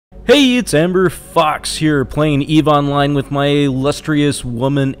Hey, it's Amber Fox here, playing EVE Online with my illustrious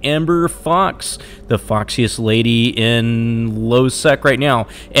woman, Amber Fox, the foxiest lady in low sec right now.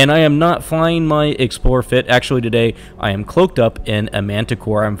 And I am not flying my Explorer Fit. Actually, today I am cloaked up in a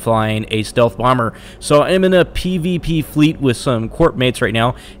Manticore. I'm flying a stealth bomber. So I'm in a PvP fleet with some corp mates right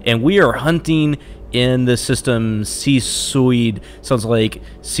now, and we are hunting in the system Seaside. Sounds like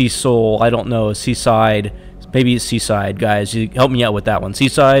Seasoul. I don't know. Seaside. Maybe it's Seaside, guys. You help me out with that one.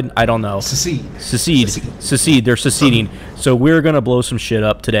 Seaside? I don't know. Secede. Secede. They're seceding. So we're gonna blow some shit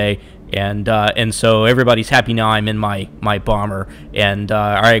up today, and so everybody's happy now. I'm in my bomber, and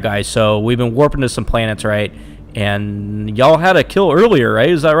all right, guys. So we've been warping to some planets, right? And y'all had a kill earlier, right?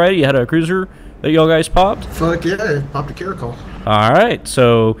 Is that right? You had a cruiser that y'all guys popped? Fuck yeah, popped a caracol. All right,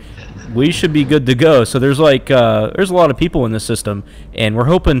 so we should be good to go. So there's like there's a lot of people in the system, and we're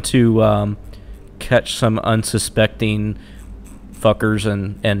hoping to catch some unsuspecting fuckers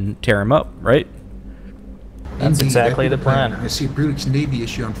and tear them up, right? That's exactly the plan. I see Brutix Navy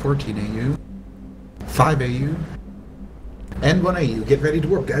issue on 14 AU, 5 AU, and 1 AU. Get ready to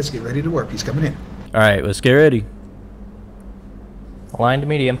warp, guys. Get ready to warp. He's coming in. All right, let's get ready. Aligned to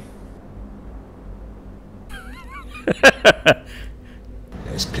medium.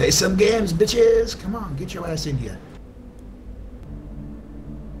 Let's play some games, bitches. Come on, get your ass in here.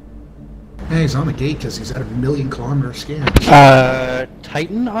 Hey, he's on the gate because he's at a 1,000,000-kilometer scan.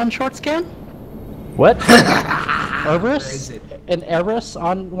 Titan on short scan? What? Everest? An Everest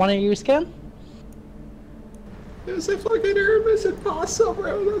on 1AU scan? There's a fucking Erebus and Possum,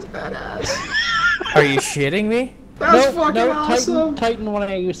 bro. That's badass. Are you shitting me? That's fucking awesome. Titan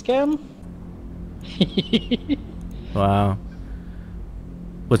 1AU scan. Wow.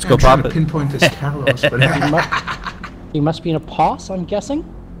 Let's go I'm trying pop to it. pinpoint this Talos, but He must be in a POS, I'm guessing?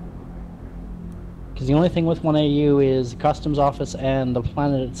 Because the only thing with 1AU is the customs office and the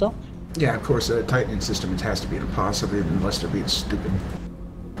planet itself. yeah, of course, a Titan system, it has to be an impossible unless they're being stupid.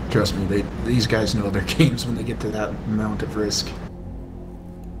 Trust me, these guys know their games when they get to that amount of risk.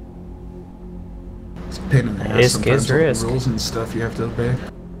 It's a pain in the ass Risk sometimes, is all the risk. rules and stuff you have to obey.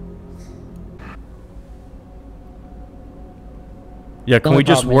 Yeah, can only we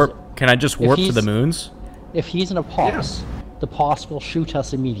just problem is warp? Can I just warp to the moons? If he's in a POS, the POS will shoot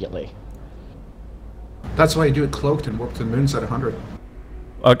us immediately. That's why you do it cloaked and warp to the moons at 100.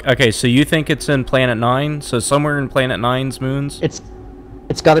 Okay, so you think it's in Planet 9? So somewhere in Planet 9's moons? It's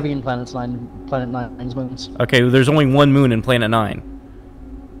got to be in Planet 9's moons. Okay, well, there's only one moon in Planet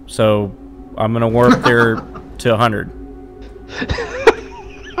 9. So I'm gonna warp there to 100.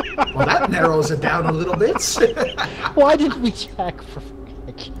 Well, that narrows it down a little bit. Why didn't we check for?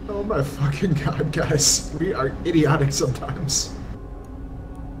 Oh my fucking god, guys. We are idiotic sometimes.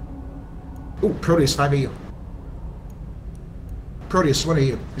 Ooh, Proteus 5 AU. Proteus 1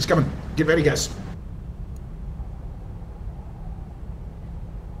 AU. He's coming. Get ready, guys.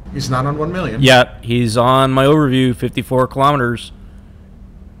 He's not on 1 million. Yeah, he's on my overview, 54 kilometers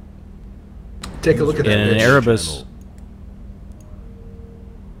Take a look at in that an bitch. Erebus.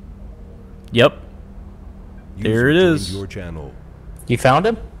 Yep. There it is. Your channel. You found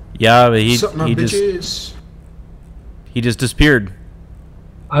him? Yeah, but Something on he bitches. just disappeared.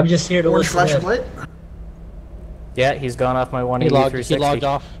 I'm just here to Orange listen. flashing light. Yeah, he's gone off my 180 He 360. logged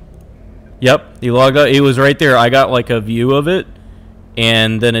off. Yep, he logged out. It was right there. I got like a view of it,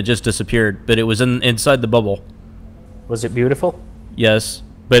 and then it just disappeared. But it was inside the bubble. Was it beautiful? Yes,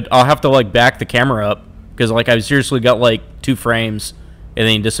 but I'll have to like back the camera up because like I seriously got like 2 frames, and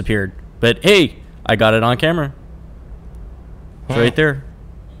then he disappeared. But hey, I got it on camera. It's right there.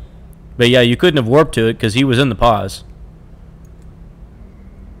 But yeah, you couldn't have warped to it because he was in the pause.